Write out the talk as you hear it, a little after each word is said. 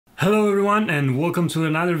Hello everyone and welcome to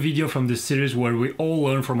another video from this series where we all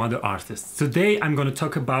learn from other artists. Today I'm going to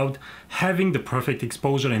talk about having the perfect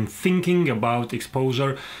exposure and thinking about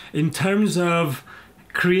exposure in terms of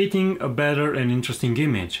creating a better and interesting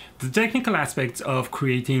image. The technical aspects of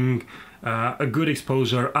creating a good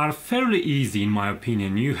exposure are fairly easy in my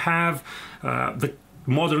opinion. You have the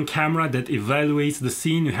modern camera that evaluates the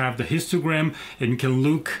scene, you have the histogram, and you can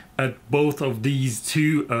look at both of these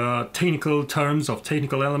two technical terms of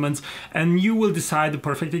technical elements and you will decide the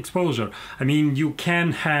perfect exposure. I mean, you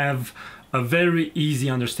can have a very easy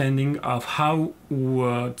understanding of how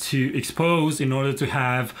to expose in order to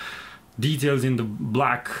have details in the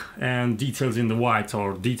black and details in the white,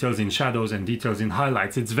 or details in shadows and details in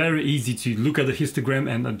highlights. It's very easy to look at the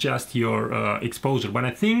histogram and adjust your exposure. But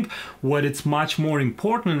I think what it's much more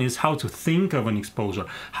important is how to think of an exposure,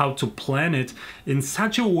 how to plan it in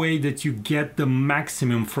such a way that you get the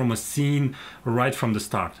maximum from a scene right from the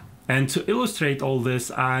start. And to illustrate all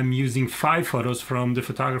this, I'm using 5 photos from the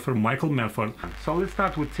photographer Michael Melford. So let's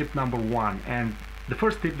start with tip number 1. And the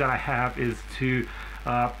first tip that I have is to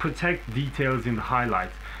protect details in the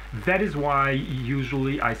highlights. That is why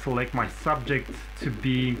usually I select my subject to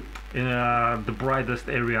be the brightest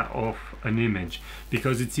area of an image,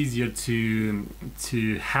 because it's easier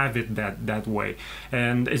to have it that way.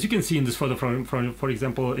 And as you can see in this photo for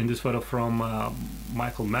example, in this photo from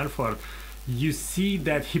Michael Melford, you see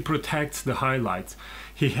that he protects the highlights.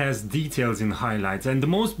 He has details in highlights, and the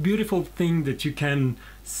most beautiful thing that you can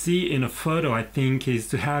see in a photo, I think, is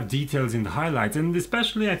to have details in the highlights. And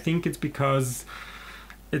especially I think it's because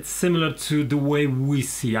it's similar to the way we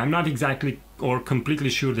see. I'm not exactly or completely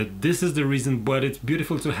sure that this is the reason, but it's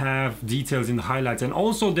beautiful to have details in the highlights. And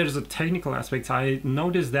also there's a technical aspect. I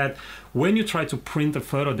noticed that when you try to print a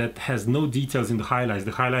photo that has no details in the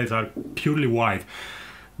highlights are purely white,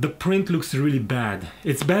 the print looks really bad.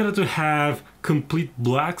 It's better to have complete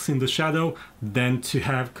blacks in the shadow than to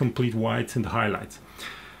have complete whites in the highlights.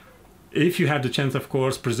 If you have the chance, of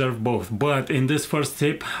course, preserve both. But in this first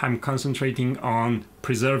tip, I'm concentrating on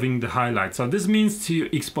preserving the highlights. So this means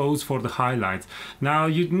to expose for the highlights. Now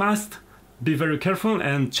you must be very careful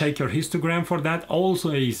and check your histogram for that.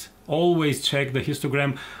 Always check the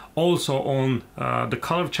histogram also on the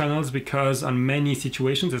color channels, because on many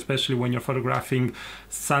situations, especially when you're photographing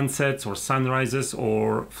sunsets or sunrises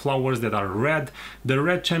or flowers that are red, the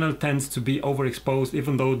red channel tends to be overexposed,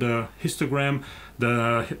 even though the histogram,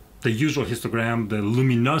 the usual histogram, the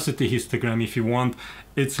luminosity histogram if you want,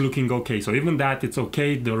 it's looking okay. So even that, it's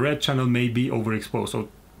okay, the red channel may be overexposed. So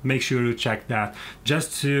make sure you check that,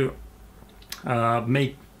 just to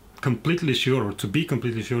make completely sure, or to be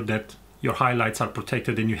completely sure, that your highlights are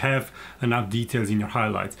protected and you have enough details in your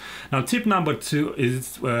highlights. Now tip number 2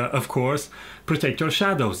 is of course, protect your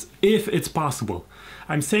shadows if it's possible.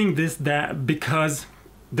 I'm saying this because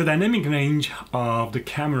the dynamic range of the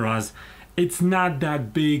cameras, it's not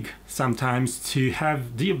that big sometimes to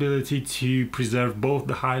have the ability to preserve both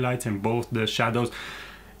the highlights and both the shadows,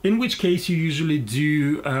 in which case you usually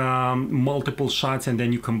do multiple shots and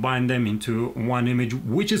then you combine them into one image,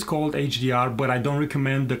 which is called HDR. But I don't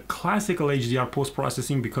recommend the classical HDR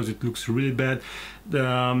post-processing because it looks really bad.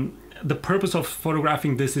 The purpose of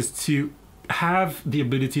photographing this is to have the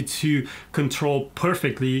ability to control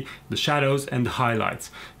perfectly the shadows and the highlights.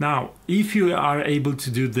 Now, if you are able to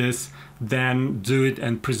do this, then do it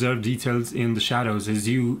and preserve details in the shadows, as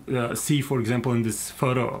you see, for example, in this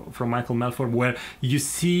photo from Michael Melford, where you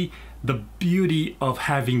see the beauty of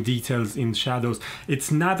having details in shadows.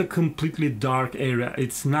 It's not a completely dark area.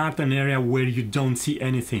 It's not an area where you don't see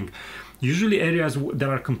anything. Usually areas that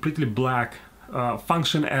are completely black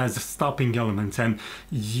function as stopping elements, and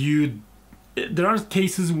there are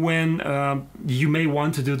cases when you may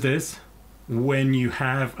want to do this when you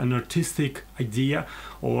have an artistic idea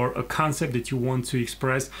or a concept that you want to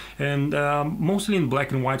express. And mostly in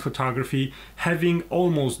black and white photography, having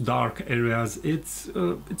almost dark areas, it's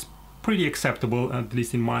pretty acceptable, at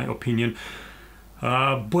least in my opinion.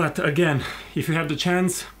 But again, if you have the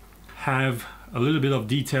chance, have a little bit of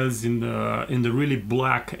details in the really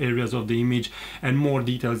black areas of the image and more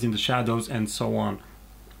details in the shadows and so on.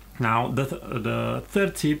 Now the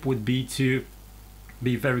third tip would be to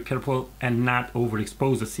be very careful and not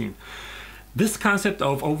overexpose the scene. This concept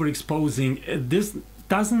of overexposing, this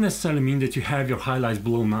doesn't necessarily mean that you have your highlights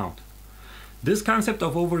blown out. This concept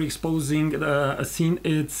of overexposing a scene,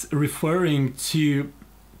 it's referring to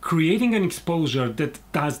creating an exposure that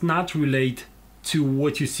does not relate to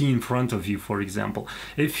what you see in front of you. For example,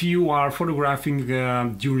 if you are photographing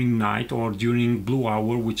during night or during blue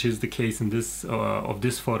hour, which is the case in this of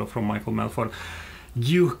this photo from Michael Melford,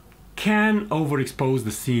 you can overexpose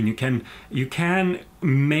the scene. You can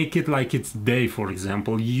make it like it's day, for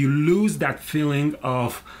example. You lose that feeling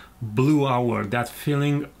of blue hour, that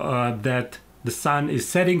feeling that the sun is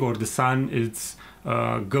setting or the sun is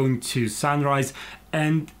going to sunrise,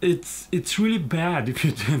 and it's really bad if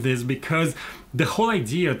you do this, because the whole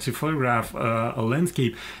idea to photograph a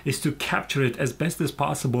landscape is to capture it as best as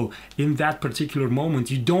possible in that particular moment.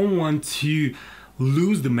 You don't want to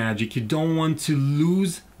lose the magic, you don't want to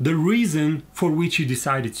lose the reason for which you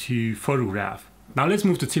decided to photograph. Now let's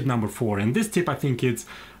move to tip number 4, and this tip I think it's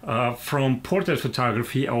from portrait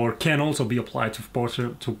photography, or can also be applied to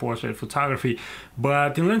portrait photography,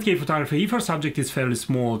 but in landscape photography, if your subject is fairly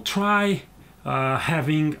small, try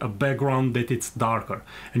having a background that it's darker.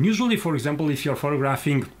 And usually, for example, if you're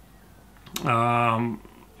photographing a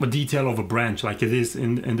detail of a branch like it is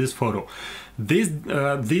in this photo,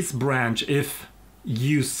 this branch, if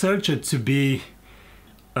you search it to be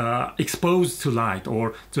exposed to light,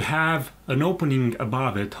 or to have an opening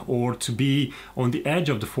above it, or to be on the edge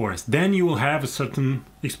of the forest, then you will have a certain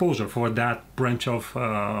exposure for that branch of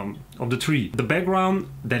the tree. The background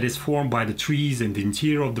that is formed by the trees and the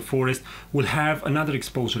interior of the forest will have another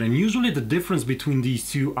exposure, and usually the difference between these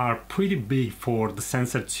two are pretty big for the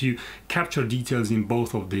sensor to capture details in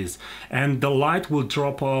both of these, and the light will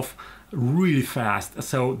drop off really fast.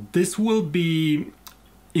 So this will be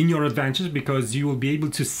in your advantage, because you will be able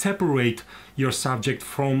to separate your subject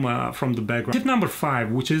from the background. Tip number 5,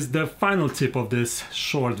 which is the final tip of this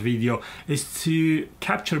short video, is to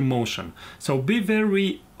capture motion. So be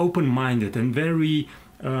very open-minded and very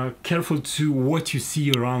careful to what you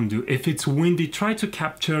see around you. If it's windy, try to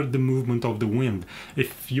capture the movement of the wind.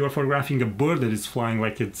 If you're photographing a bird that is flying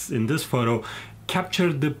like it's in this photo,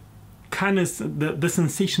 capture the kind of the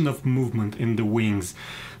sensation of movement in the wings.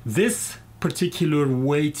 This particular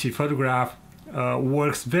way to photograph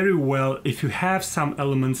works very well if you have some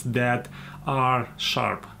elements that are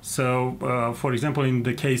sharp. So for example, in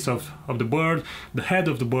the case of the bird, the head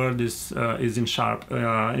of the bird is in sharp.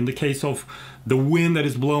 In the case of the wind that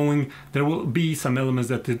is blowing, there will be some elements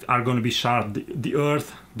that are going to be sharp. The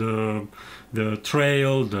earth, the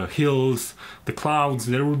trail, the hills, the clouds,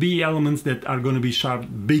 there will be elements that are going to be sharp.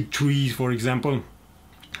 Big trees, for example,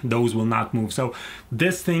 those will not move. So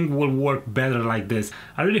this thing will work better like this.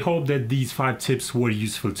 I really hope that these 5 tips were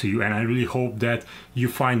useful to you, and I really hope that you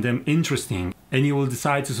find them interesting, and you will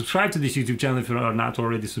decide to subscribe to this YouTube channel if you are not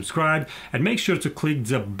already subscribed, and make sure to click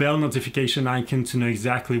the bell notification icon to know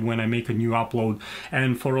exactly when I make a new upload.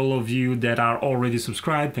 And for all of you that are already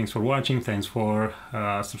subscribed, thanks for watching, thanks for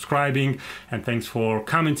subscribing, and thanks for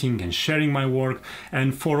commenting and sharing my work.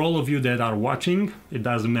 And for all of you that are watching, it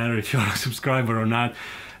doesn't matter if you're a subscriber or not,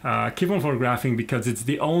 keep on photographing, because it's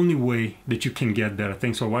the only way that you can get there.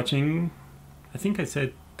 Thanks for watching. I think I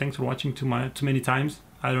said thanks for watching too many times.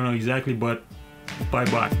 I don't know exactly, but bye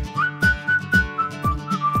bye.